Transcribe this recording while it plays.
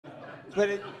But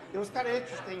it was kind of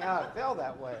interesting how it fell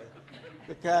that way,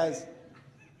 because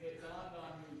It dawned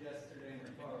on me yesterday in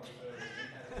the car was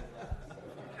over.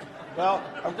 well,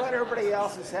 I'm glad everybody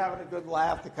else is having a good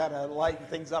laugh to kind of lighten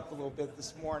things up a little bit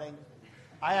this morning.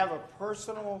 I have a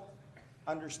personal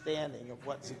understanding of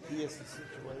what Zacchaeus'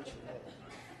 situation is.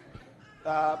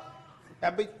 But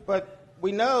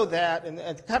we know that, and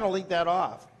to kind of lead that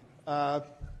off,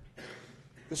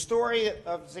 the story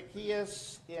of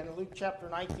Zacchaeus in Luke chapter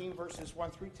 19, verses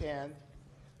 1 through 10,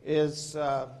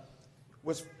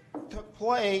 took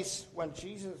place when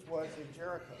Jesus was in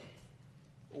Jericho,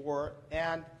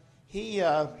 and he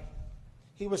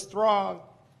was thronged.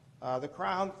 The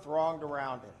crowd thronged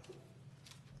around him.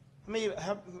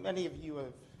 How many of you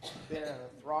have been in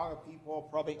a throng of people?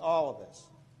 Probably all of us,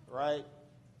 right?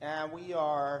 And we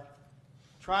are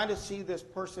trying to see this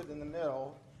person in the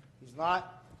middle. He's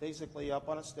not basically up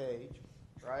on a stage,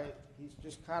 right? He's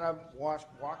just kind of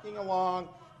walking along,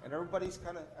 and everybody's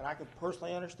kind of, and I can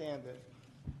personally understand this,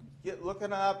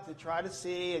 looking up to try to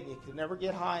see, and you can never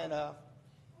get high enough.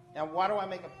 And why do I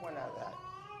make a point out of that?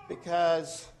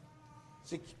 Because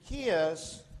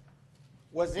Zacchaeus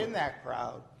was in that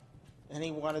crowd, and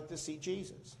he wanted to see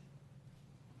Jesus.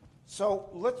 So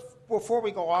before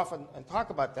we go off and talk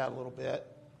about that a little bit,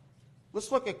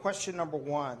 let's look at question number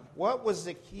one. What was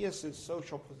Zacchaeus'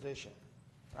 social position?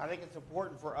 I think it's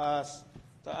important for us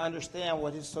to understand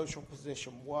what his social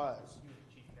position was. He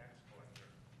was the chief tax collector.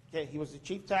 Okay, he was the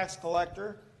chief tax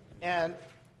collector, and,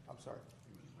 I'm sorry.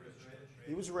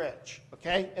 He was rich,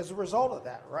 okay? As a result of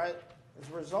that, right? As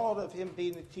a result of him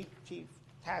being the chief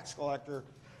tax collector,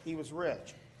 he was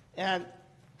rich. And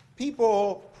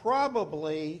people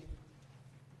probably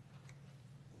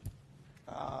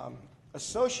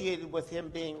associated with him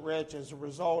being rich as a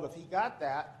result of he got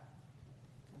that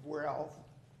wealth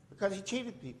because he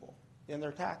cheated people in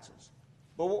their taxes.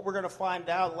 But what we're going to find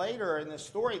out later in this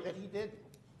story that he didn't.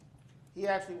 He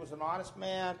actually was an honest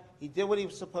man. He did what he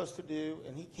was supposed to do,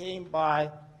 and he came by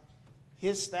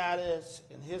his status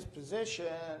and his position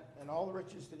and all the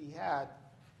riches that he had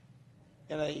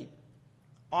in a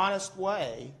honest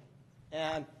way,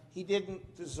 and he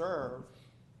didn't deserve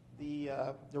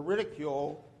the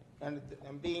ridicule and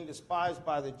being despised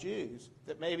by the Jews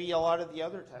that maybe a lot of the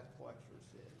other tax collectors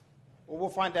did. Well, we'll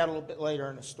find out a little bit later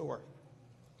in the story.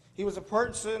 He was a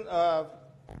person of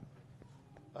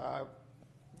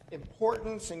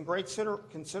importance and great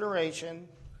consideration,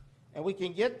 and we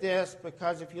can get this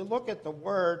because if you look at the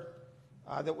word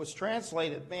that was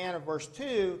translated man in verse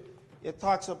 2, it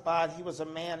talks about he was a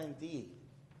man indeed,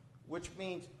 which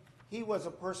means he was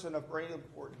a person of great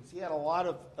importance. He had a lot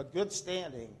of a good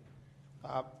standing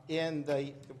in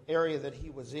the area that he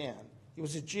was in. He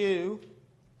was a Jew.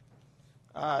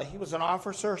 He was an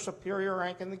officer, superior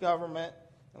rank in the government.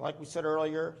 And like we said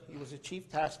earlier, he was a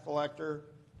chief tax collector.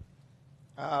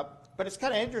 But it's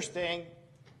kind of interesting.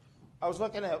 I was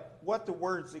looking at what the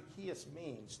word Zacchaeus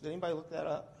means. Did anybody look that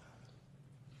up?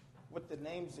 What the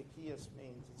name Zacchaeus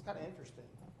means. It's kind of interesting.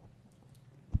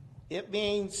 It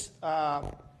means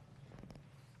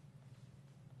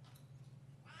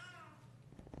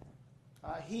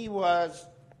he was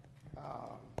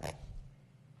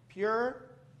pure,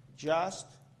 just,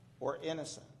 or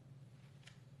innocent.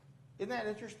 Isn't that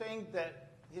interesting that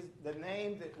the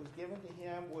name that was given to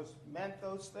him meant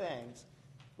those things,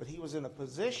 but he was in a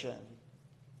position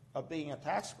of being a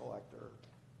tax collector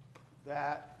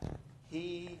that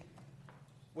he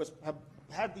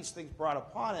had these things brought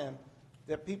upon him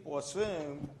that people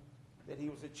assumed that he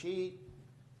was a cheat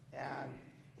and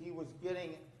he was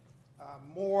getting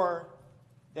more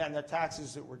than the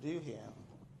taxes that were due him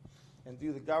and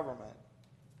due the government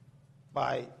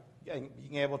by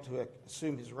being able to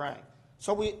assume his rank.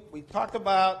 So we talked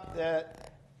about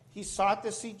that he sought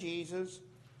to see Jesus,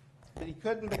 but he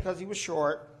couldn't because he was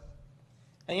short.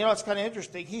 And it's kind of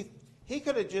interesting. He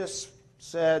could have just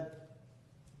said,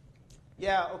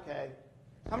 yeah, okay.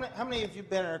 How many of you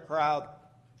been in a crowd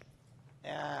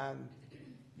and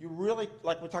you really,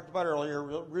 like we talked about earlier,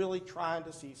 really trying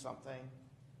to see something,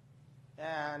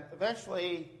 and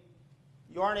eventually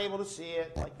you aren't able to see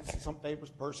it, like you see some famous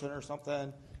person or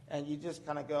something, and you just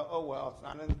kind of go, oh, well, it's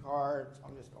not in the cards.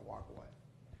 I'm just going to walk away.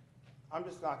 I'm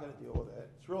just not going to deal with it.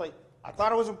 It's really, I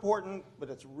thought it was important, but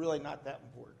it's really not that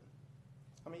important.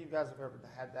 How many of you guys have ever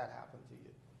had that happen to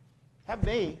you? Have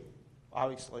me,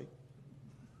 obviously.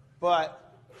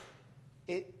 But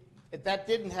that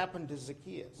didn't happen to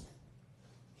Zacchaeus.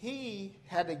 He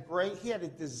had a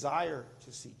desire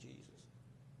to see Jesus.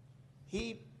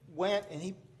 He went and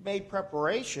he made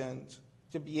preparations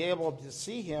to be able to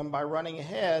see him by running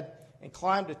ahead and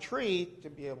climbed a tree to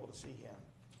be able to see him.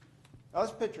 Now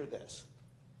let's picture this.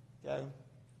 Okay?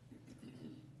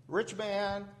 Rich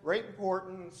man, great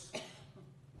importance,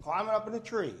 climbing up in a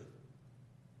tree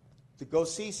to go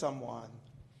see someone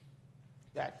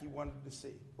that he wanted to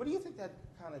see. What do you think that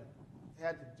kind of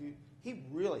had to do? He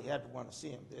really had to want to see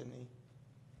him, didn't he?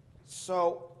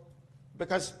 So,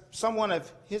 because someone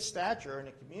of his stature in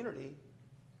a community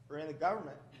or in the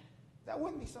government, that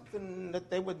wouldn't be something that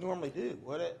they would normally do,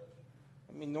 would it?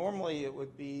 I mean, normally it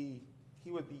would be,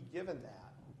 he would be given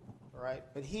that, right?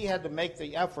 But he had to make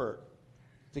the effort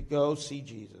to go see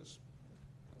Jesus.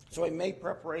 So he made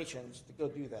preparations to go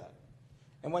do that.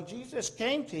 And when Jesus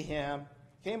came to him,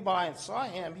 came by and saw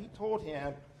him, he told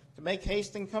him to make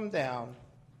haste and come down.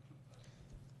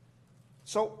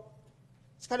 So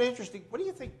it's kind of interesting. What do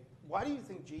you think? Why do you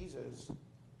think Jesus,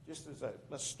 just as a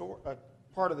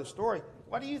part of the story,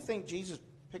 why do you think Jesus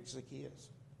picked Zacchaeus?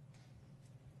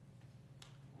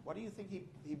 Why do you think he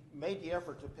made the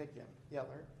effort to pick him? Yeah,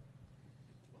 Larry?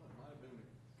 Well, it might have been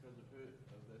because of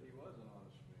that he was an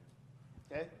honest man.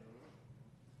 Okay.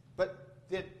 But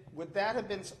would that have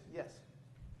been, yes?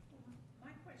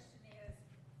 My question is,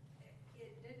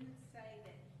 it didn't say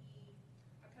that he,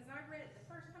 because I read it, the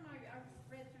first time I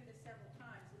read through this several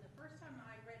times, and the first time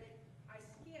I read it, I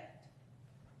skipped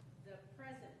the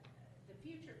present, the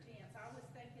future tense. I was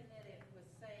thinking that it was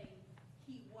saying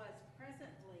he was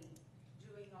presently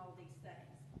doing all these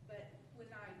things. But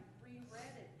when I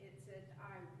reread it, it said,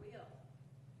 I will.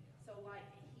 So like,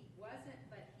 he wasn't,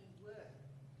 but he would.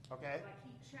 Okay. Like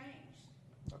he changed.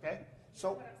 Okay. You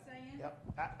know what I'm saying? Yep.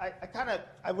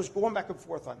 I was going back and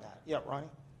forth on that. Yeah, Ronnie?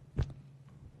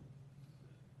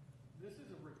 This is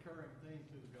a recurring theme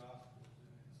through the Gospels,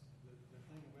 and it's the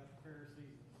thing about the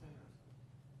Pharisees and sinners.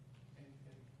 And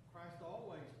Christ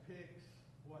always picks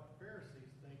what the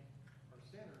Pharisees think are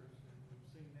sinners, and we've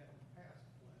seen that in past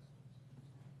lessons.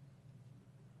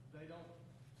 They don't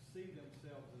see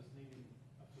themselves as needing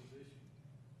a position.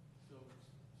 So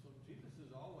Jesus is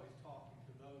always talking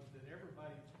to those that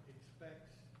everybody expects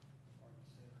are the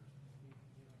sinners.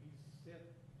 He's sent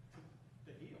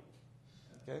to heal.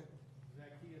 Okay.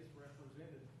 Zacchaeus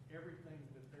represented everything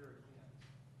that they're against.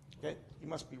 Okay. You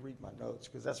must be reading my notes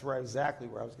because that's exactly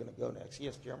where I was going to go next.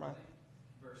 Yes, Jeremiah?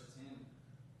 Verse 10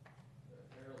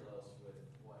 parallels with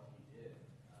what he did.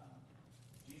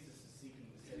 Jesus is seeking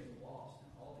to save the lost,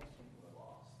 and all these people are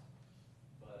lost.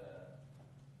 But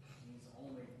he's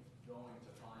only going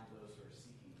to find those who are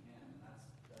seeking him, and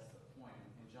that's the point.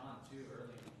 In John 2,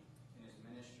 early in his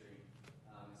ministry,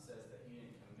 it says that he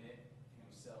didn't commit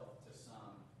himself to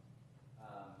some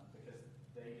because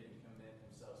they didn't commit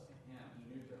themselves to him.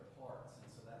 He knew their hearts, and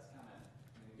so that's kind of,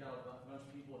 you've got a bunch of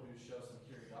people who show some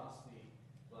curiosity,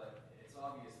 but it's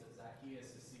obvious that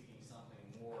Zacchaeus is seeking something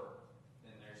more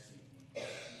than they're seeking.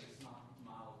 It's not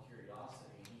mild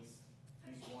curiosity. He's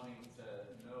wanting to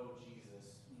know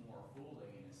Jesus more fully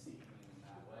and is seeking him in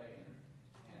that way.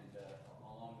 And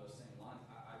along those same lines,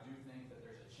 I do think that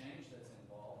there's a change that's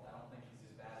involved. I don't think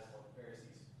he's as bad as what the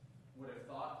Pharisees would have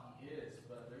thought he is,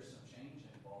 but there's some change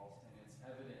involved, and it's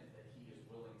evident that he is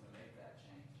willing to make that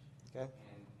change. Okay.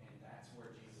 And that's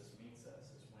where Jesus meets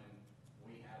us, is when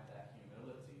we have that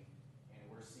humility and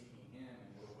we're seeking him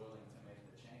and we're willing to make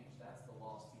the change. That's the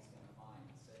lost he's going to find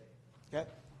and save. Okay.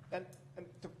 And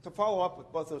to follow up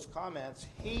with both those comments,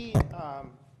 he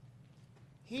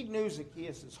knew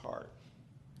Zacchaeus' heart.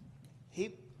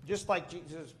 He, just like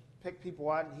Jesus picked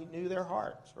people out, he knew their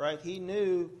hearts, right? He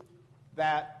knew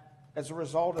that as a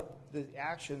result of the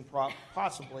action,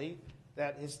 possibly,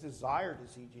 that his desire to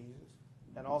see Jesus,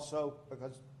 and also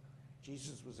because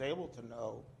Jesus was able to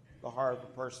know the heart of a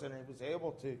person, and he was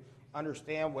able to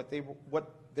understand what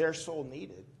their soul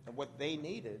needed and what they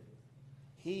needed,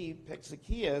 he picked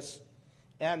Zacchaeus.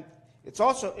 And it's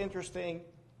also interesting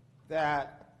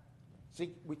that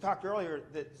we talked earlier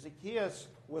that Zacchaeus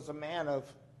was a man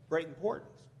of great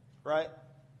importance, right?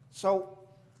 So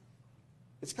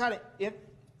it's kind of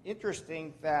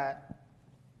interesting that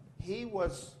he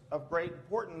was of great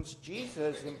importance.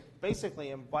 Jesus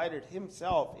basically invited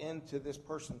himself into this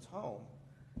person's home,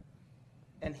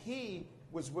 and he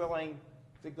was willing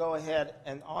to go ahead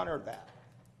and honor that,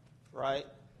 right?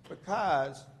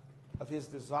 Because of his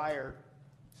desire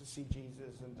to see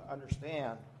Jesus and to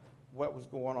understand what was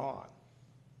going on.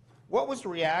 What was the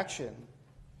reaction?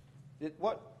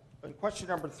 In question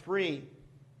number 3,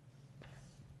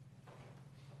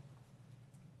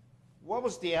 what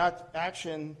was the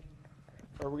action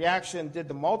or reaction did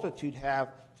the multitude have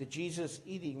to Jesus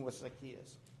eating with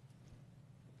Zacchaeus?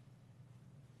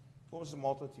 What was the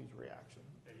multitude's reaction?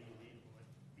 That he would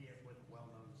be with a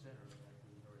well-known sinner, like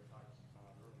we already talked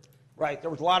about earlier. Right, there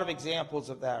was a lot of examples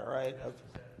of that, right? That's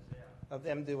what it says, of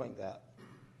them doing that.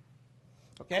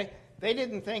 Okay? They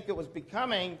didn't think it was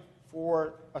becoming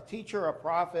for a teacher, a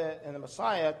prophet, and a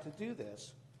Messiah to do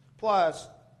this. Plus,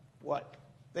 what?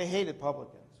 They hated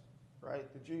publicans,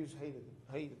 right? The Jews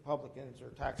hated publicans or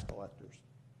tax collectors.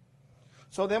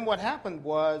 So then what happened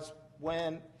was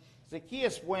when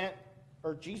Zacchaeus went,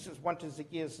 or Jesus went to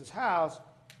Zacchaeus' house,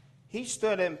 he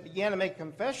stood and began to make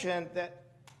confession that,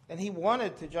 and he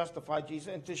wanted to justify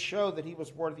Jesus and to show that he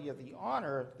was worthy of the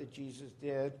honor that Jesus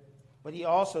did, but he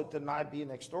also denied being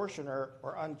an extortioner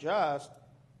or unjust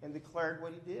and declared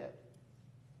what he did.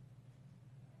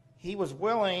 He was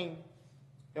willing,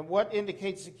 and what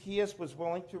indicates Zacchaeus was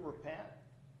willing to repent?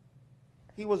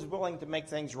 He was willing to make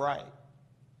things right.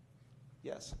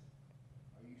 Yes.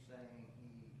 Are you saying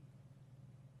he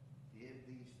did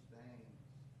these things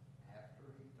after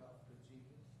he talked to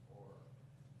Jesus, or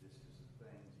this is the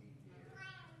things he did,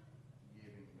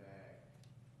 giving back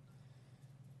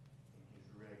in his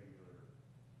regular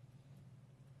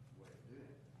way of doing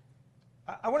it?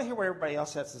 I want to hear what everybody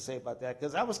else has to say about that,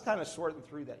 because I was kind of sorting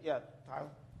through that. Yeah, Tyler?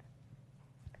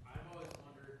 I've always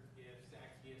wondered if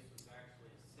Zacchaeus was actually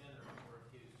a sinner or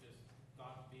if he was just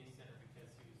thought to be a sinner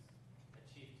because he was a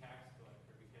chief tax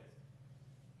collector. Because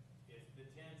if the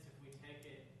tense, if we take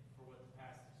it for what the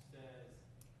passage says,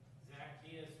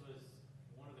 Zacchaeus was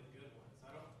one of the good ones.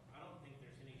 I don't think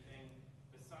there's anything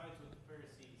besides what the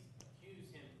Pharisees accuse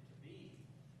him to be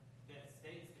that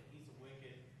states that he's a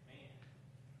wicked man.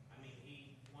 I mean,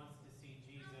 he wants to see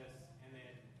Jesus, and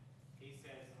then he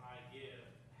says, I give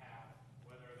half.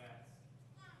 Whether that's,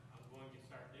 I'm going to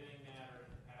start doing that, or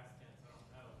in the past tense, I don't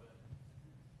know.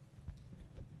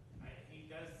 But he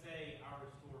does say, I'll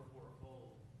restore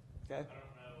fourfold. Okay. I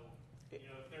don't know. You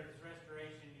know, if there's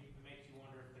restoration, it makes you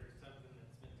wonder if there's something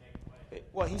that's been taken away.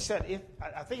 Well, he said,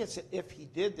 I think it's if he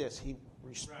did this, he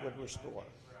would restore.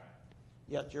 Okay, right.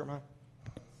 Yeah, Jeremiah?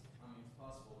 I mean, it's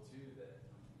possible too that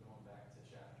going back to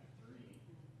chapter 3,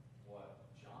 what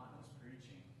John was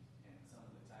preaching, and some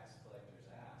of the tax collectors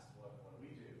asked, what do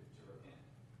we do to repent?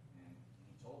 And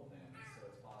he told them, so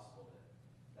it's possible that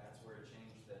that's where a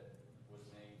change that was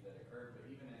made that occurred. But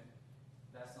even if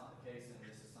that's not the case, and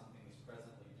this is something he's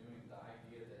presently doing, the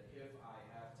idea that if I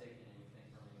have taken anything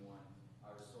from anyone,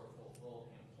 I restore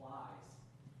full implies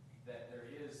that there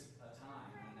is a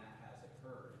time when that has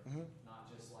occurred. Mhm. Not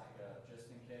just like just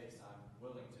in case I'm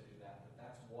willing to do that, but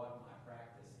that's what my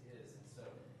practice is. And so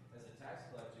as a tax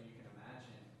collector, you can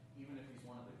imagine, even if he's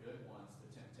one of the good ones, the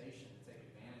temptation to take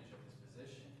advantage of his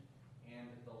position and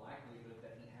the likelihood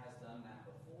that he has done that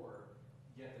before,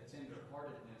 yet the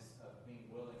tenderheartedness of being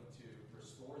willing to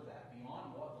restore that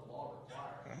beyond what the law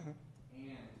requires.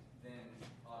 And then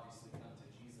obviously come to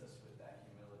Jesus with that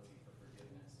humility for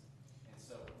forgiveness. And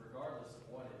so regardless of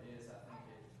what it is, I think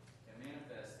it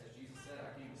manifests, as Jesus said,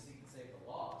 I came to seek and save the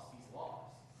lost. He's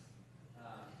lost.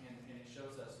 And it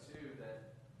shows us too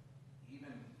that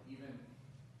even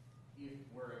if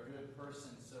we're a good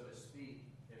person, so to speak,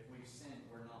 if we've sinned,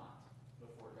 we're not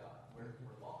before God. We're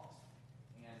lost.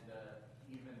 And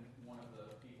even one of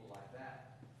the people like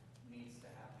that needs to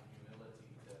have the humility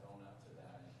to own up to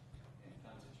that and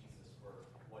come to Jesus for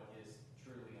what is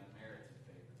truly unmerited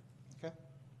favor. Okay.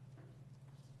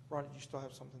 Ron, did you still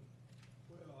have something?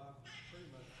 Well, I pretty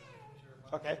much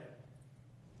Jeremiah Okay. said.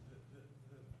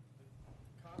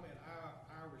 The comment,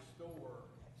 I restore,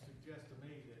 suggests to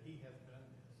me that he has done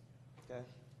this. Okay.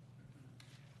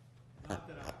 Not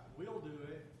that I will do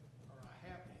it, or I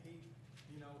have to,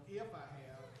 if I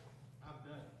have, I've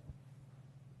done it.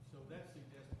 So that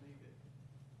suggests to me that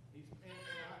he's, and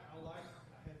I like,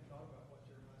 I hadn't thought about what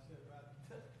Jeremiah said about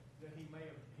that he may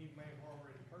have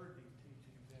already heard these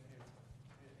teachings and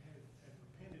had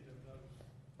repented of those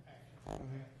actions.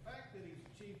 The fact that he's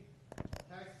a chief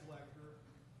tax collector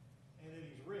and that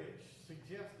he's rich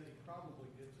suggests that he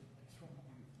probably did some things wrong.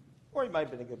 Or he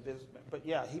might have been a good businessman, but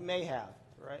yeah, he may have,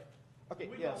 right? Okay,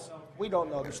 We yes. don't know. We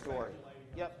don't know the We're story.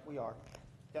 speculating. Yep, we are.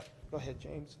 Yep, go ahead,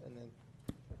 James, and then,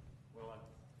 Well,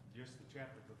 just the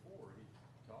chapter before, he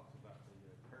talks about the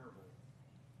parable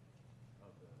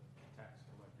of the tax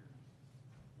collector,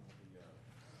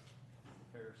 the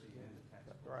Pharisee and the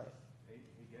tax collector. right.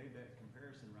 He gave that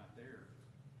comparison right there,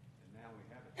 and now we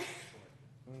have a tax collector.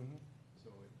 Mhm.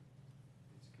 So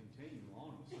it's continuing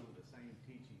on with some of the same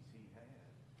teachings he had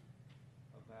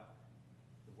about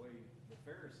the way the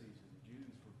Pharisees and the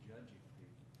Jews were judging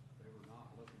people. They were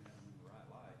not looking at them in the right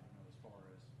light, as far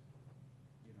as,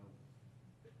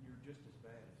 that you're just as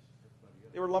bad as everybody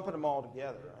else. They were lumping them all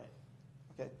together, right?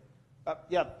 Okay.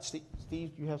 Yeah,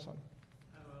 Steve, you have something?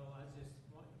 Well, I just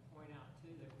want to point out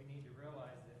too that we need to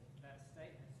realize that that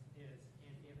statement is,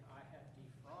 and if I have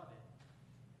defrauded,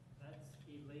 that's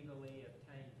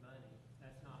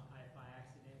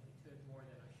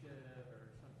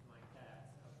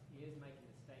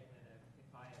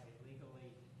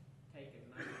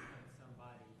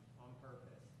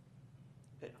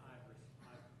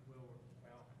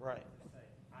Right. To say,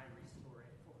 I restore it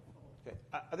fourfold. Okay.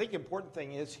 I think the important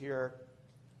thing is here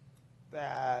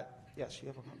that, yes,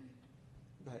 you have a comment?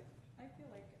 Go ahead. I feel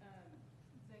like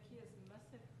Zacchaeus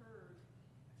must have heard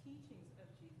teachings of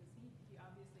Jesus. He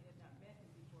obviously had not met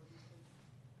him before because,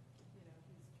 you know,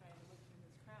 he's trying to look through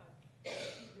his crowd.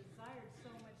 He desired so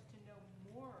much to know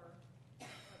more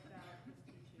about his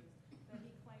teachings that he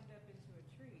climbed up into a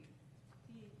tree.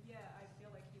 I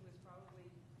feel like he was probably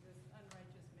this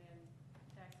unrighteous man,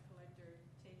 tax collector,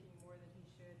 taking more than he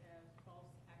should have, false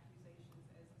accusations,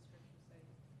 as the scriptures say.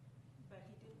 But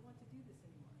he didn't want to do this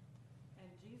anymore.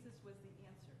 And Jesus was the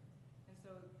answer. And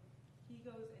so he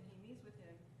goes and he meets with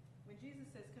him. When Jesus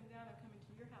says, come down, I'm coming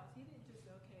to your house, he didn't just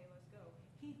say, okay, let's go.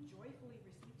 He joyfully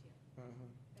received him.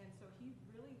 Mhm. And so he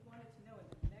really wanted to know. And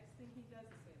the next thing he does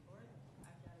is say, Lord,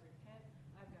 I've got to repent,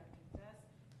 I've got to confess,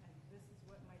 and this is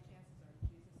what my chances are.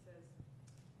 Jesus says,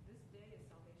 this day is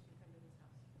salvation come to this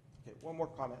house. Okay, one more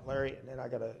comment, Larry, and then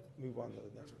I got to move on to the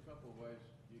There's next a couple of ways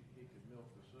he could milk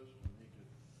the system. He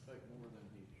could take more than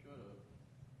he should have.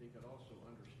 He could also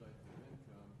understate the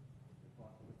income and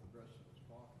pocket with the rest of his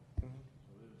pocket. one. Mhm.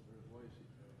 So there's ways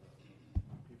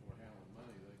when people are handling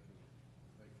money,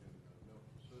 they can milk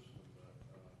the system. But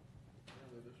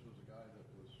apparently this was a guy that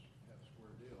had a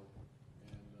square deal,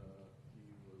 and he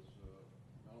was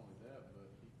not only that, but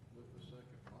he went the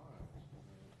second mile,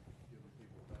 giving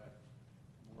people back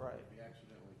more. Right. If he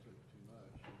accidentally took too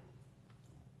much, he would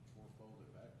fourfold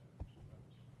it back to him. So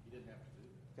he didn't have to do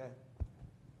that. Okay.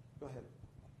 Go ahead.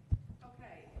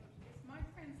 Okay, is my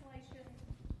translation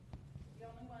the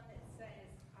only one that says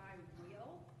I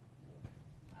will?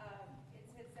 It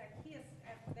said Zacchaeus,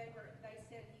 after they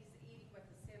said he's eating with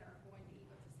the sinner, going to eat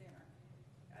with the sinner.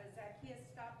 Zacchaeus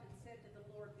stopped and said to the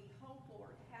Lord, behold,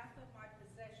 Lord, half of my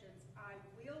possessions I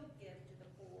will give to the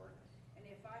poor, and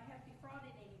if I have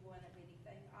defrauded anyone of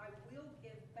anything, I will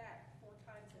give back 4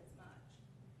 times as much.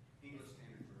 English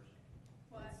Standard Version.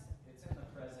 What? It's in the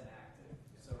present active.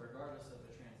 So regardless of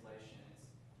the translation,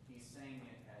 he's saying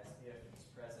it as if he's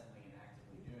presently and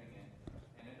actively doing it.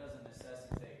 And it doesn't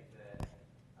necessitate that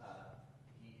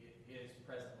he is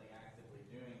presently actively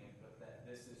doing it, but that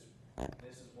this is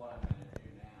what I'm going to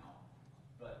do now.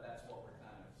 But that's what we're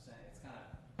kind of saying. It's kind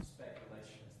of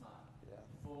speculation. It's not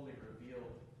fully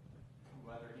revealed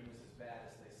whether he was as bad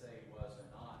as they say he was or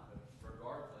not. But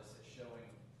regardless, it's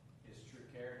showing his true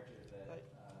character that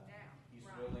he's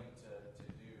Right. willing to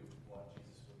do what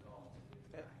Jesus would call him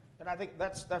to do. And I think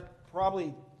that's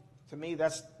probably, to me,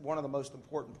 that's one of the most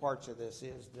important parts of this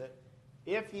is that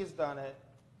if he's done it,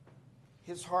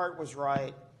 his heart was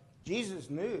right. Jesus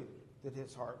knew that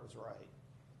his heart was right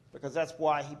because that's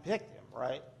why he picked him,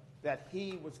 right? That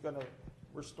he was going to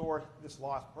restore this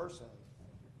lost person,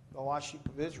 the lost sheep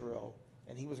of Israel,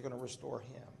 and he was going to restore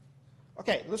him.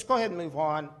 Okay, let's go ahead and move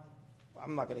on.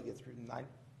 I'm not going to get through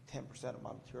 10% of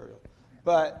my material,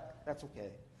 but that's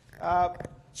okay.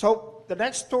 So the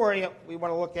next story we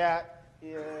want to look at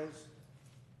is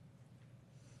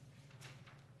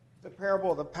the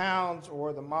parable of the pounds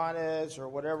or the manas or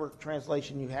whatever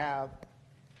translation you have.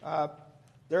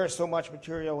 There is so much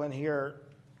material in here,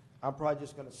 I'm probably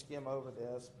just going to skim over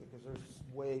this because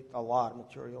there's a lot of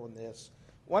material in this.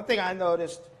 One thing I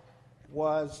noticed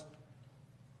was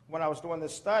when I was doing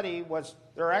this study was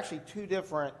there are actually 2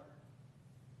 different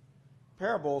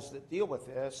parables that deal with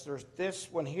this. There's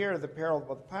this one here, the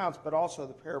parable of the pounds, but also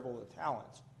the parable of the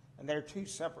talents. And they're 2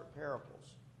 separate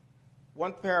parables.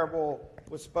 One parable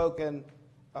was spoken,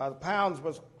 the pounds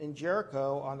was in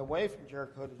Jericho, on the way from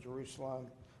Jericho to Jerusalem.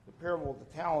 The parable of the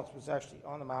talents was actually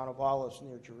on the Mount of Olives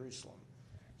near Jerusalem.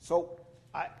 So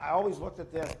I always looked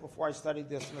at this before I studied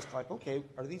this, and it's like, okay,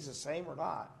 are these the same or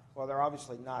not? Well, they're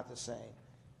obviously not the same.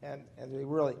 And they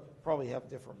really probably have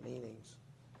different meanings.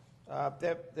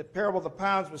 The parable of the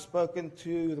pounds was spoken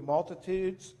to the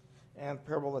multitudes, and the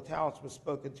parable of the talents was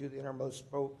spoken to the innermost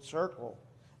circle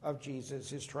of Jesus,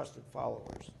 his trusted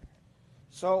followers.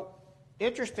 So,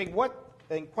 interesting,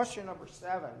 in question number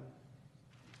 7,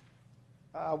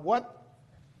 what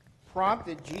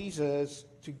prompted Jesus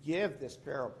to give this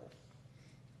parable?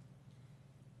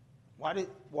 Why did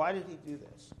he do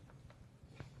this?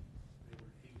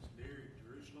 He was near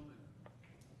Jerusalem, and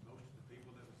most of the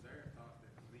people that was there thought that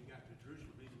when he got to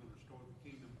Jerusalem, he was going to restore the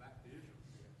kingdom back to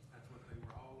Israel. That's what they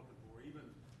were all looking for.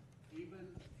 Even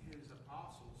his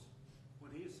apostles, when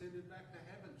he ascended back to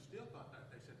heaven, still thought that.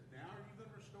 They said, now are you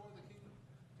going to restore the kingdom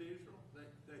to Israel?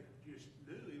 They just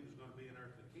knew he was going to be an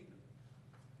earthly kingdom.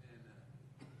 And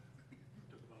it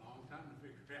took them a long time to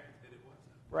figure out that it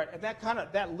wasn't. Right, and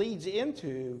that leads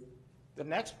into the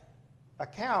next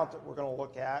account that we're going to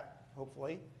look at,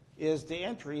 hopefully, is the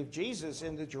entry of Jesus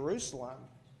into Jerusalem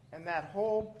And that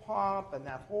whole pomp and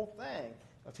that whole thing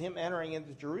of him entering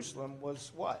into Jerusalem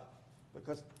was what?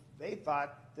 Because they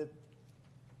thought that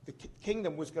the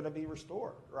kingdom was going to be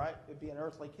restored, right? It'd be an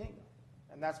earthly kingdom.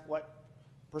 And that's what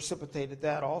precipitated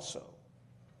that also.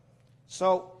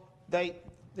 So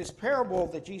this parable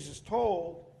that Jesus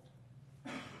told,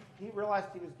 he realized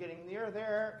he was getting near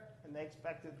there, and they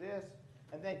expected this.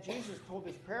 And then Jesus told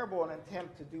this parable in an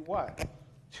attempt to do what?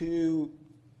 To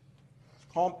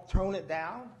tone it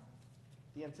down,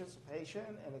 the anticipation,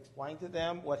 and explain to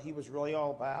them what he was really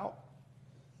all about,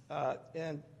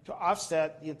 and to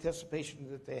offset the anticipation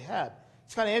that they had.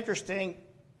 It's kind of interesting,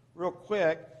 real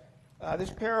quick, this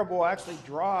parable actually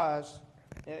draws,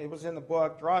 it was in the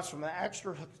book, draws from an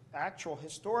actual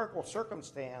historical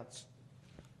circumstance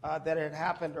that had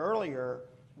happened earlier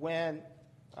when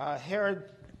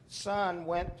Herod's son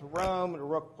went to Rome and a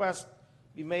request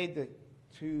be made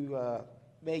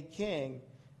made king,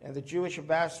 and the Jewish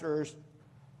ambassadors,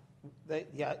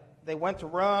 they went to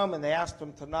Rome and they asked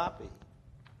him to not be.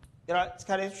 You know, it's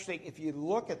kind of interesting. If you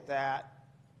look at that,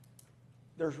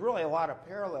 there's really a lot of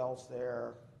parallels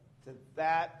there to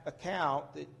that account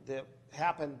that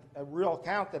happened, a real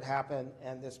account that happened,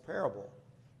 and this parable.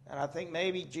 And I think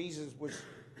maybe Jesus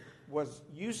was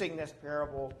using this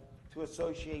parable to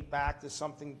associate back to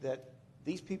something that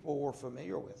these people were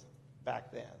familiar with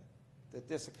back then, that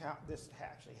this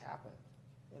actually happened.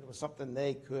 And it was something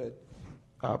they could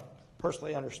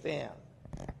personally understand.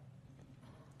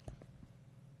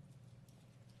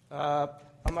 I'm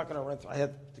not going to I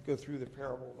had to go through the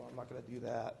parable, but I'm not going to do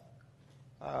that.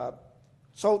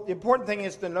 So the important thing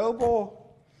is the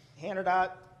noble handed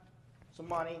out some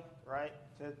money, right,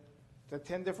 to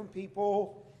 10 different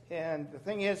people. And the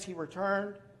thing is, he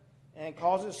returned and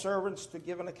calls his servants to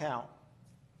give an account,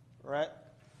 right?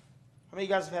 How many of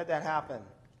you guys have had that happen?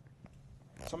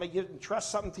 Somebody entrusts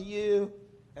something to you,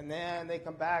 and then they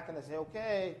come back and they say,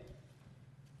 okay,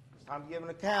 it's time to give an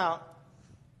account.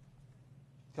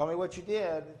 Tell me what you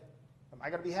did. Am I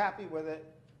going to be happy with it?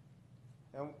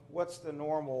 And what's the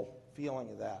normal feeling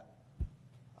of that?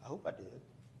 I hope I did,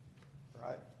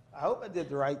 right? I hope I did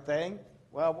the right thing.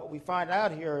 Well, what we find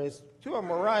out here is 2 of them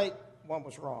were right, 1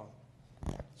 was wrong.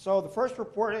 So the first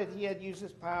reported he had used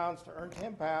his pounds to earn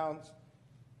 10 pounds,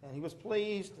 and he was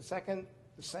pleased. The second,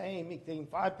 the same, he gained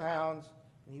 5 pounds,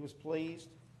 and he was pleased.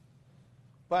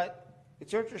 But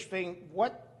it's interesting,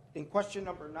 in question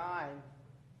number 9,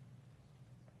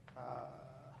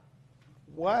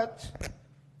 what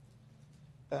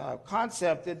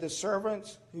concept did the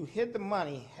servants who hid the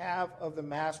money have of the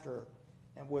master,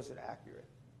 and was it accurate?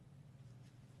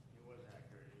 It was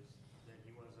accurate. It was that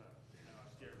he was a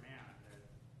austere man. That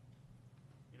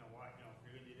if you're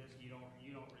going to do this, you don't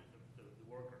reap the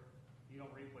worker. You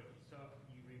don't reap what you sow.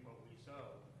 You reap what we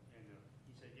sow. And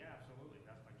he said, "Yeah, absolutely.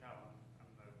 That's my job. I'm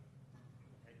the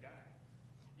head guy.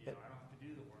 I don't have to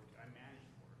do the work. I manage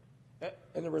the work."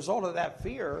 And the result of that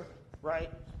fear,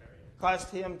 right, caused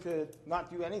him to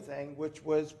not do anything, which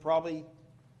was probably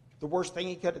the worst thing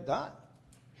he could have done,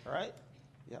 right?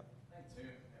 Yep. I think, too,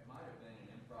 it might have been an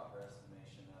improper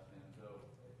estimation of him, though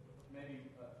maybe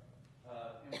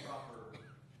improper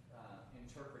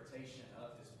interpretation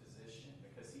of his position,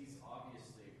 because he's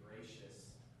obviously a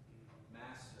gracious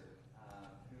master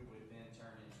who would then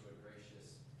turn into a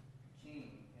gracious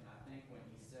king. And I think when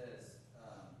he says,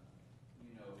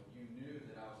 you knew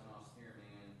that I was an austere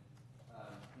man,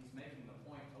 he's making the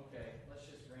point, okay, let's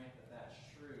just grant that that's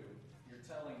true. You're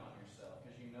telling on yourself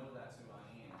because you know that's who I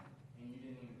am, and you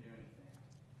didn't even do anything.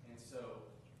 And so,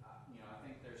 I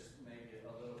think there's maybe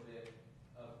a little bit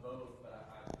of both, but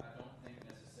I don't think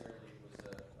necessarily it was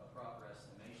a proper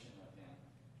estimation of him.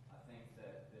 I think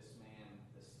that this man,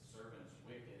 this servant, is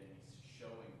wicked, and he's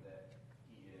showing that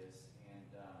he is.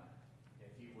 And if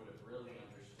he would have really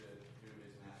understood who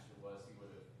his master was, he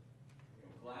would have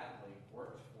gladly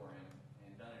worked for him and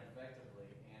done it effectively,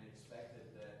 and expected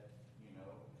that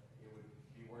it would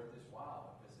be worth his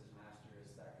while because his master is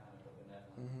that kind of a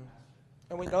benevolent master.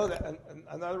 And we know that, and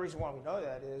another reason why we know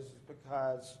that is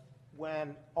because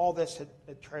when all this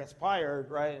had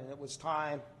transpired, right, and it was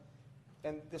time,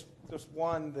 and this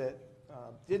one that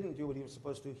didn't do what he was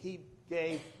supposed to, he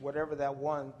gave whatever that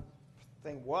one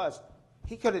thing was.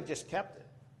 He could have just kept it,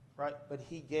 right, but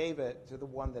he gave it to the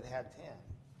one that had 10,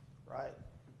 right?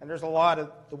 And there's a lot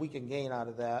that we can gain out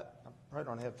of that. I probably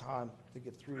don't have time to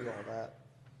get through all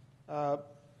that.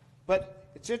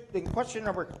 But it's in question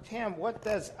number 10, what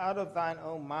does out of thine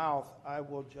own mouth I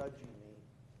will judge you mean?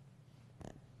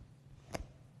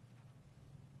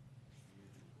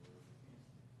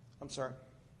 I'm sorry?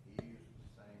 He used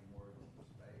the same word that was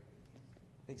spoken.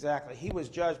 Exactly. He was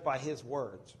judged by his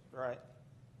words, right?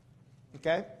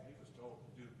 Okay? He was told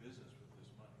to do business with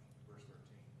this money, verse 13,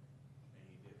 and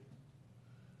he didn't.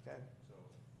 Okay. So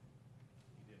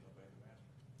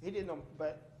he didn't obey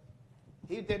the master.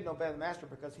 He didn't obey the master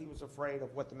because he was afraid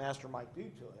of what the master might do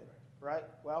to it, right?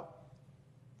 Well,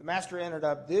 the master ended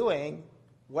up doing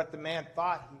what the man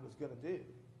thought he was going to do,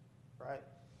 right?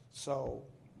 So,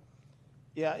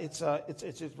 yeah, it's a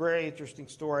very interesting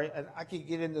story, and I could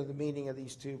get into the meaning of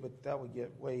these two, but that would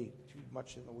get way too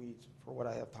much in the weeds for what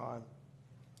I have time.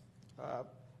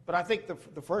 But I think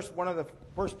one of the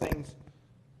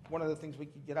things we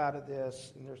could get out of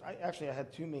this, and I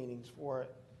had two meanings for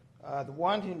it. The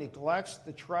one who neglects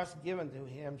the trust given to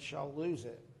him shall lose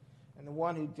it, and the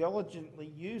one who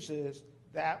diligently uses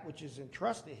that which is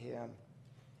entrusted him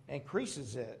and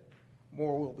increases it,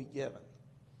 more will be given.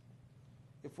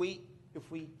 If we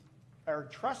are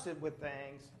trusted with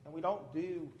things and we don't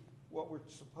do what we're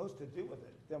supposed to do with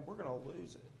it, then we're going to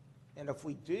lose it. And if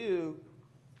we do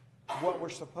what we're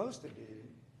supposed to do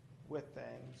with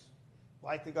things,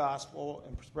 like the gospel,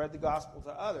 and spread the gospel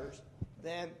to others,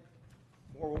 then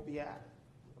more will be added.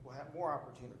 We'll have more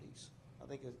opportunities, I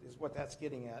think is what that's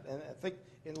getting at. And I think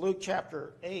in Luke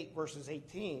chapter 8, verses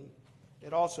 18,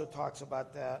 it also talks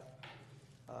about that.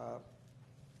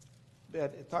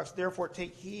 That it talks, therefore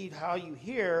take heed how you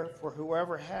hear, for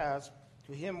whoever has,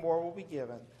 to him more will be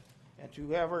given, and to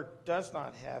whoever does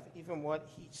not have, even what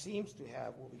he seems to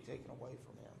have will be taken away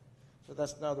from him. So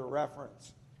that's another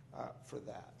reference for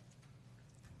that.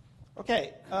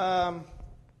 Okay,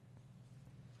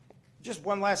 just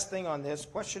one last thing on this.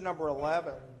 Question number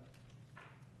 11.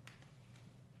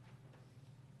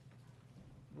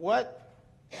 What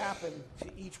happened to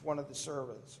each one of the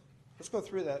servants? Let's go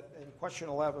through that in question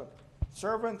 11.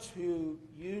 Servants who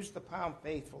used the pound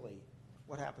faithfully,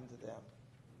 what happened to them?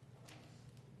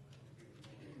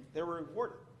 They were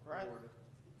rewarded, right?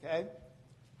 Okay.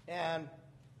 And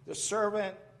the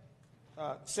servant,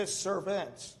 says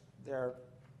servants. They're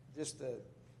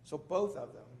so both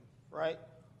of them, right?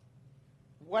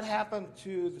 What happened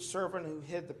to the servant who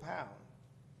hid the pound?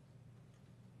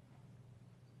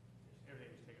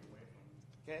 Everything was taken away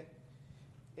from him. Okay.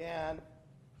 And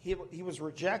he was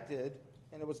rejected,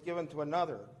 and it was given to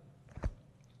another.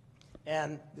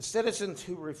 And the citizens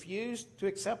who refused to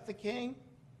accept the king,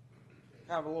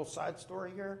 kind of a little side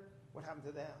story here, what happened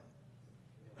to them?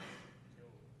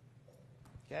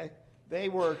 Okay. They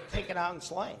were taken out and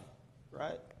slain,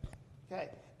 right? Okay.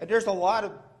 And there's a lot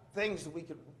of things that we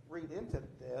could read into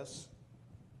this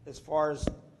as far as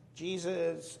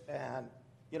Jesus and,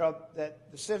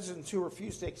 that the citizens who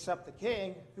refused to accept the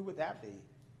king, who would that be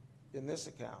in this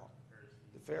account?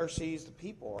 The Pharisees, the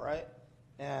people, right?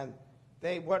 And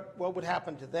what would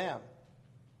happen to them?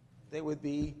 They would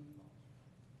be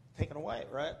taken away,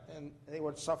 right? And they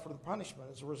would suffer the punishment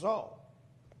as a result.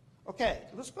 Okay,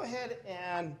 let's go ahead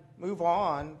and move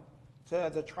on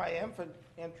to the triumphant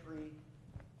entry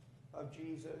of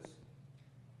Jesus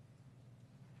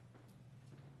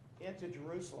into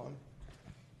Jerusalem.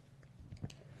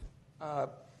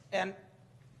 And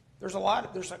there's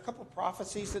a couple of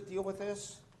prophecies that deal with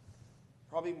this,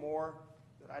 probably more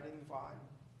that I didn't find.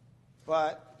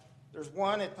 But there's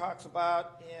one it talks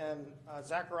about in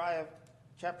Zechariah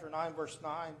chapter 9, verse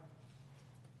 9,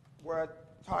 where it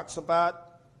talks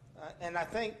about, and I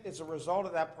think as a result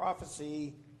of that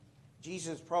prophecy,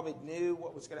 Jesus probably knew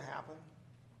what was going to happen.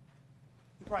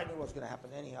 He probably knew what was going to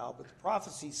happen anyhow, but the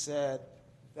prophecy said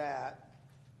that,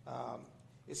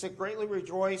 it said, greatly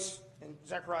rejoice, in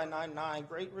Zechariah 9:9,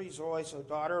 great rejoice, O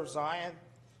daughter of Zion.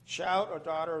 Shout, O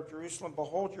daughter of Jerusalem,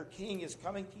 behold, your king is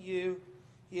coming to you.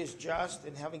 He is just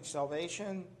and having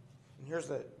salvation. And here's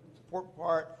the important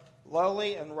part,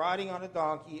 lowly and riding on a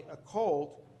donkey, a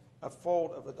colt, a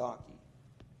foal of a donkey.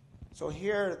 So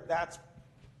here, that's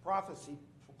prophecy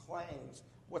proclaims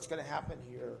what's going to happen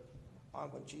here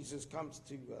when Jesus comes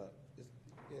to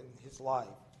in his life.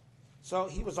 So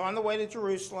he was on the way to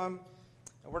Jerusalem,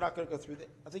 and we're not going to go through that.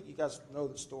 I think you guys know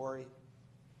the story,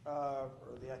 or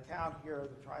the account here of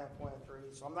the triumphal entry,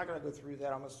 so I'm not going to go through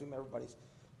that. I'm going to assume everybody's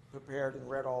prepared and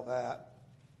read all that.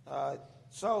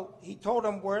 So he told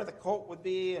them where the colt would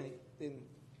be, and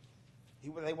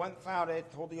they went and found it,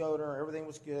 told the owner, everything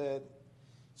was good.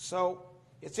 So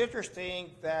it's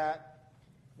interesting that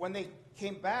when they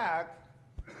came back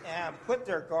and put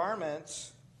their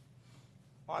garments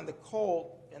on the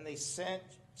colt, and they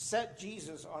set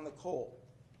Jesus on the colt.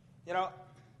 It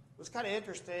was kind of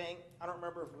interesting. I don't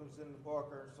remember if it was in the book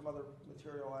or some other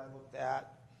material I looked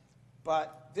at,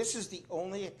 but this is the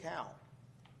only account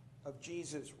of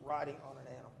Jesus riding on an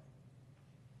animal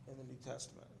in the New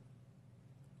Testament.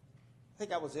 I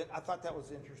thought that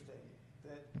was interesting.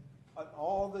 That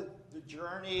all the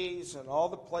journeys and all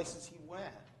the places he went.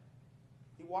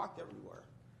 He walked everywhere,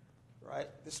 right?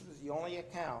 This was the only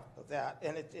account of that.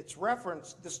 And it's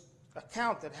referenced, this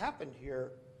account that happened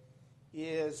here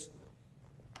is,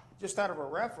 just out of a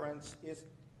reference, is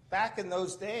back in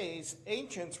those days,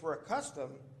 ancients were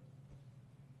accustomed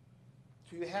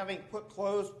to having put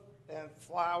clothes and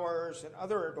flowers and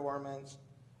other adornments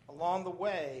along the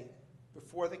way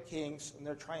before the kings and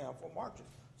their triumphal marches.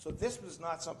 So this was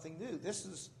not something new. This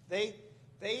is, they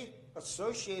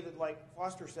associated, like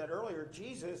Foster said earlier,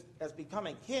 Jesus as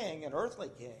becoming king, an earthly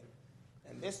king.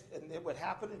 And it would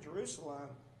happen in Jerusalem,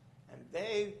 and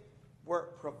they were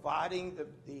providing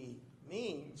the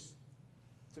means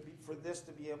for this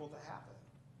to be able to happen,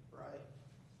 right?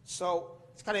 So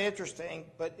it's kind of interesting,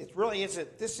 but it really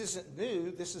isn't, this isn't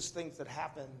new. This is things that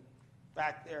happened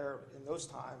back there in those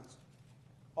times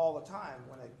all the time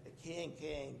when a king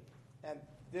came, and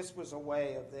this was a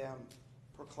way of them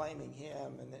proclaiming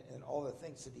him and all the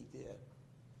things that he did.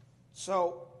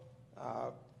 So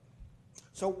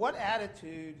what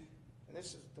attitude, and this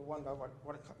is the one I want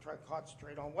to try to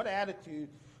concentrate on, what attitude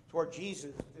toward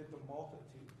Jesus did the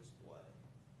multitude display?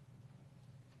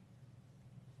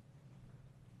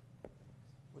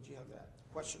 Would you have that?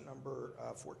 Question number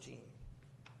 14.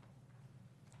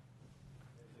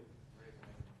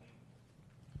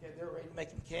 Okay, they're ready to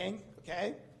make him king,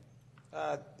 okay?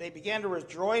 They began to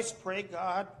rejoice, pray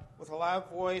God with a loud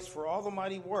voice for all the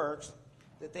mighty works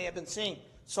that they had been seeing.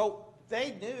 So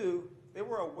they knew, they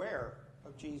were aware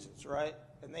of Jesus, right?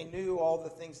 And they knew all the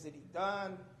things that he'd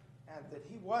done and that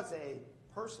he was a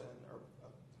person, or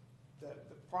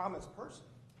the promised person,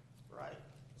 right?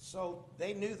 So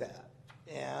they knew that.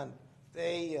 And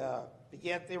they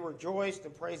rejoiced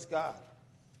and praised God.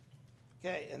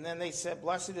 Okay, and then they said,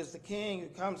 "Blessed is the King who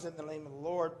comes in the name of the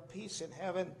Lord, peace in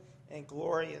heaven and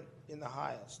glory in the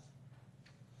highest."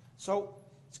 So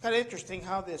it's kind of interesting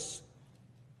how this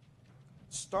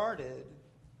started.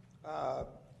 The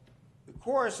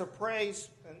chorus of praise,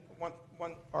 and one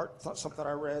something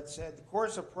I read said, the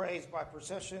chorus of praise by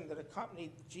procession that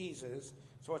accompanied Jesus.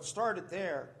 So it started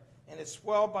there, and it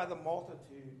swelled by the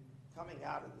multitude coming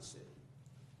out of the city.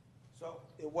 So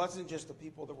it wasn't just the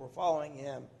people that were following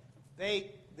him.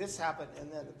 This happened,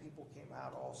 and then the people came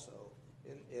out also.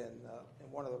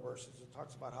 In one of the verses, it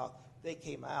talks about how they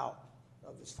came out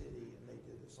of the city and they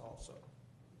did this also.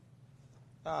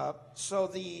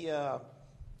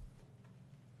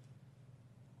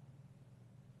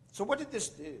 So what did this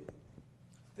do?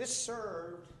 This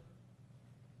served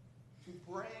to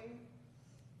bring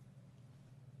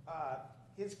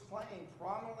his claim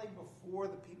prominently before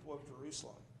the people of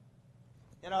Jerusalem.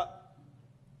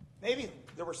 Maybe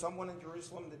there was someone in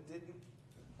Jerusalem that didn't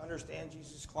understand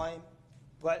Jesus' claim,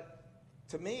 but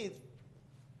to me,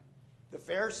 the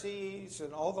Pharisees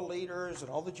and all the leaders and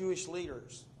all the Jewish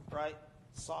leaders, right,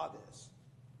 saw this.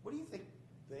 What do you think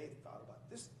they thought about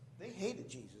this? They hated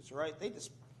Jesus, right?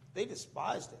 They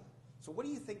despised him. So what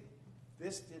do you think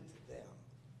this did to them?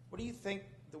 What do you think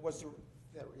was the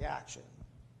reaction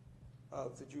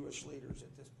of the Jewish leaders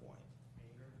at this point?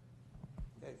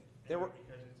 Anger. They were,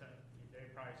 because they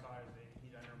probably saw it as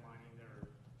he's undermining their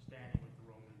standing with the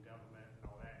Roman government and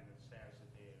all that, and the status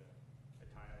that they had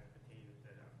attained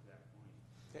up to that point.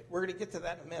 okay, we're going to get to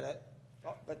that in a minute,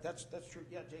 but that's true.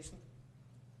 Yeah, Jason?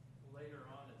 Later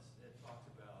on, it talks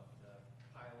about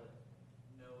Pilate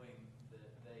knowing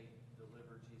that they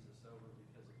delivered Jesus over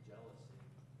because of jealousy.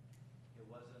 It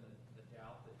wasn't a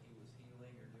doubt that he was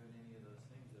healing or doing any of those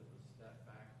things. It was that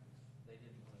fact they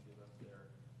didn't want to give up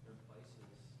their places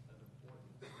of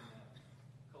importance in that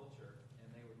culture,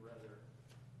 and they would rather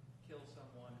kill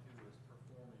someone who was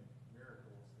performing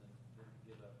miracles than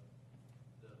give up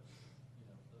those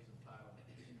entitlements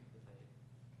that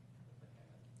they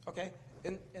had. Okay,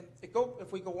 and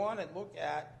if we go on and look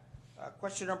at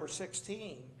question number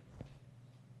 16,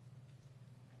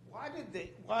 why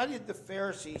did the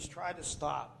Pharisees try to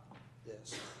stop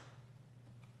this?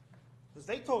 Because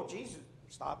they told Jesus,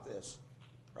 stop this,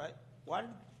 right? Why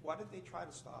did they try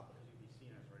to stop it? It would be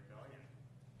seen as rebellion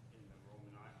in the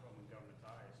Roman government's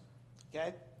eyes. Okay,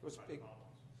 it was big. Problems.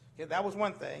 Okay, that was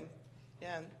one thing,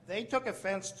 and they took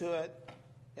offense to it.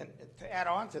 And to add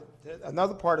on to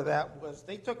another part of that was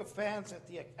they took offense at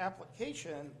the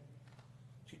application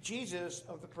to Jesus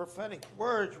of the prophetic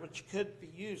words, which could be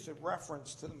used in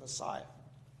reference to the Messiah.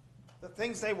 The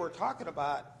things they were talking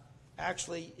about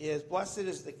actually is, blessed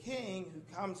is the King who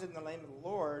comes in the name of the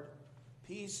Lord,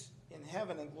 peace in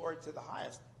heaven and glory to the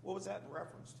highest. What was that in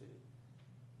reference to?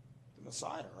 The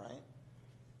Messiah, right?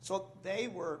 So they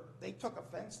took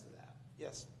offense to that.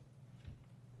 Yes.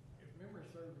 If memory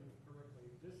serves me correctly,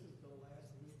 this is the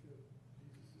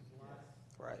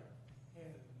Right. And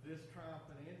this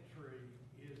triumphant entry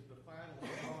is the final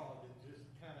straw that just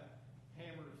kind of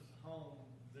hammers home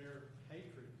their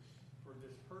hatred for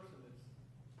this person that's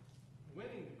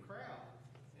winning the crowd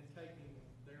and taking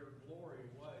their glory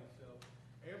away. So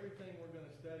everything we're going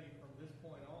to study from this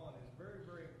point on is very,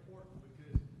 very important,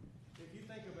 because if you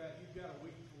think about it, you've got a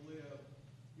week to live,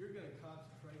 you're going to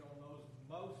concentrate on those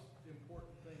most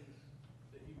important things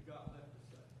that you've got left to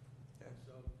say. Okay. And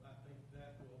so I think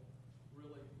that will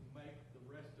really make the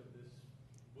rest of this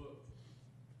book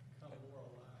come more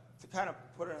alive. To kind of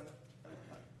put it in,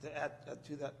 to add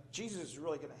to that, Jesus is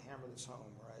really going to hammer this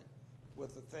home, right,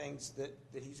 with the things that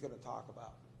he's going to talk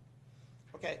about.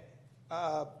 Okay,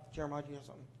 Jeremiah, do you have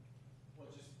something? Well,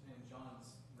 just in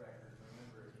John's record,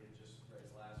 remember he had just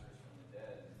raised Lazarus from the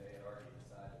dead, and they had already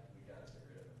decided we got to get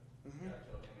rid of him. We got to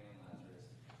kill him and Lazarus.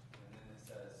 And then it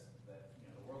says that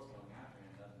the world's going after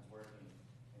him, nothing's working,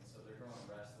 and so they're growing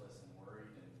restless and worried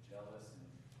and jealous and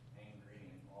angry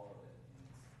and all of it.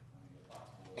 And the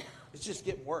thoughts will. It's just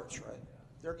getting worse, right?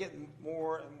 They're getting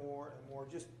more and more and more.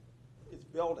 Just it's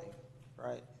building,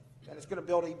 right? And it's going to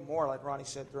build even more, like Ronnie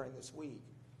said during this week,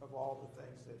 of all the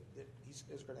things that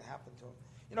is going to happen to him.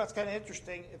 You know, it's kind of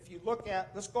interesting. If you look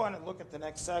at, let's go on and look at the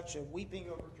next section, weeping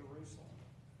over Jerusalem.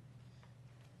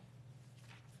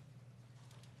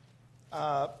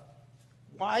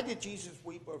 Why did Jesus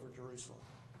weep over Jerusalem?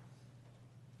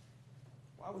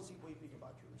 Why was he weeping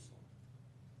about Jerusalem?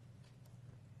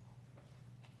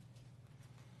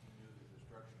 He knew the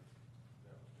destruction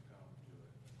that was to come to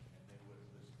it, and they wouldn't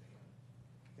listen to him.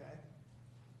 Okay.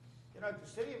 You know, the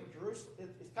city of Jerusalem,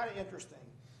 it's kind of interesting.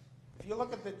 If you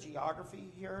look at the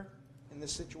geography here in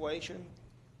this situation,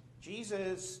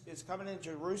 Jesus is coming into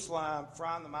Jerusalem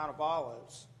from the Mount of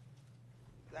Olives,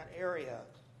 that area,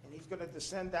 and he's going to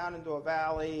descend down into a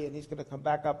valley, and he's going to come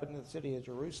back up into the city of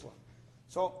Jerusalem.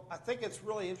 So I think it's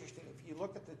really interesting if you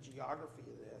look at the geography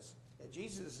of this, that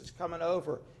Jesus is coming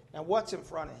over, and what's in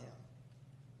front of him?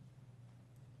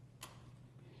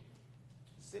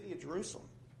 The city of Jerusalem.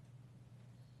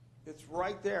 It's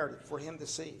right there for him to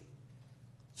see.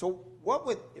 So what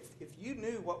would, if you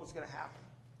knew what was going to happen,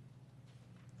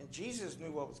 and Jesus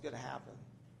knew what was going to happen,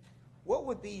 what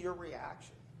would be your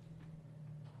reaction?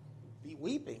 Be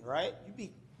weeping, right?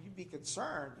 You'd be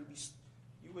concerned.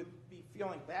 You would be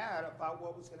feeling bad about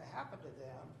what was going to happen to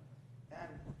them, and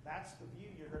that's the view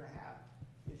you're going to have.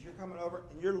 Is you're coming over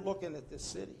and you're looking at this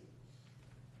city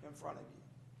in front of you.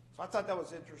 So I thought that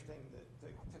was interesting to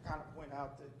kind of point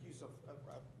out the use of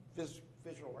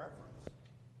visual reference.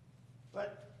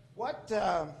 But why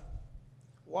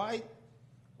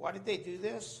did they do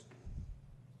this?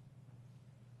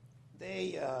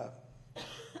 They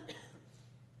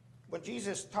when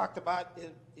Jesus talked about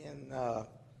it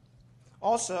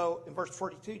also in verse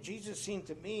 42, Jesus seemed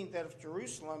to mean that if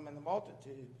Jerusalem and the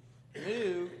multitude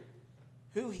knew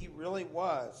who he really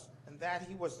was, and that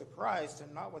he was the Christ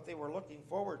and not what they were looking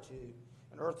forward to,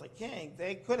 an earthly king,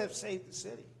 they could have saved the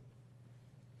city.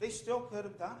 They still could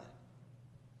have done it.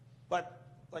 But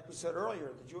like we said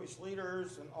earlier, the Jewish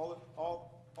leaders and all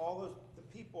the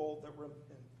people that were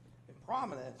in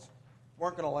prominence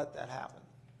weren't going to let that happen.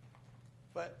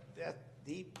 But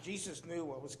Jesus knew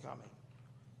what was coming.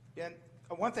 And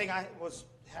one thing I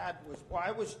had was,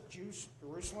 why was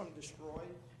Jerusalem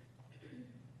destroyed?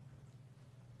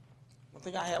 One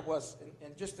thing I had was,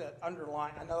 and just to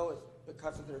underline, I know it's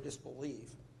because of their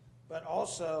disbelief, but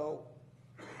also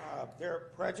their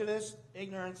prejudice,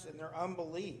 ignorance, and their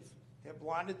unbelief have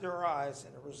blinded their eyes,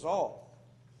 and a result,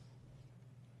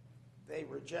 they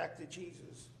rejected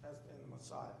Jesus as the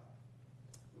Messiah.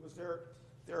 It was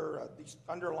these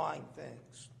underlying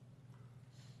things.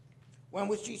 When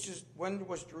was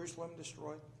Jerusalem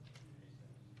destroyed?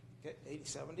 Okay,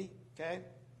 80-70, okay?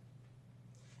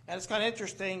 And it's kind of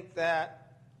interesting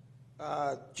that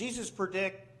Jesus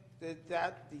predicted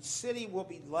that the city will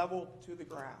be leveled to the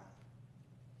ground.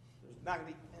 There's not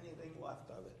going to be anything left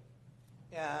of it.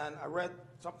 And I read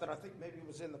something, I think maybe it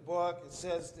was in the book. It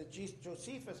says that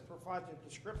Josephus provides a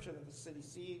description of the city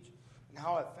siege and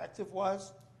how effective it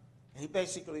was. And he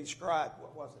basically described,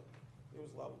 what was it? It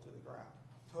was leveled to the ground.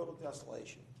 Total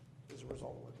desolation as a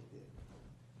result of what they did.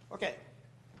 Okay.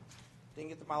 Didn't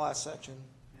get to my last section.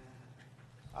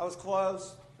 I was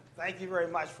close. Thank you very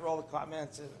much for all the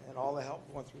comments and all the help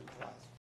going through the class.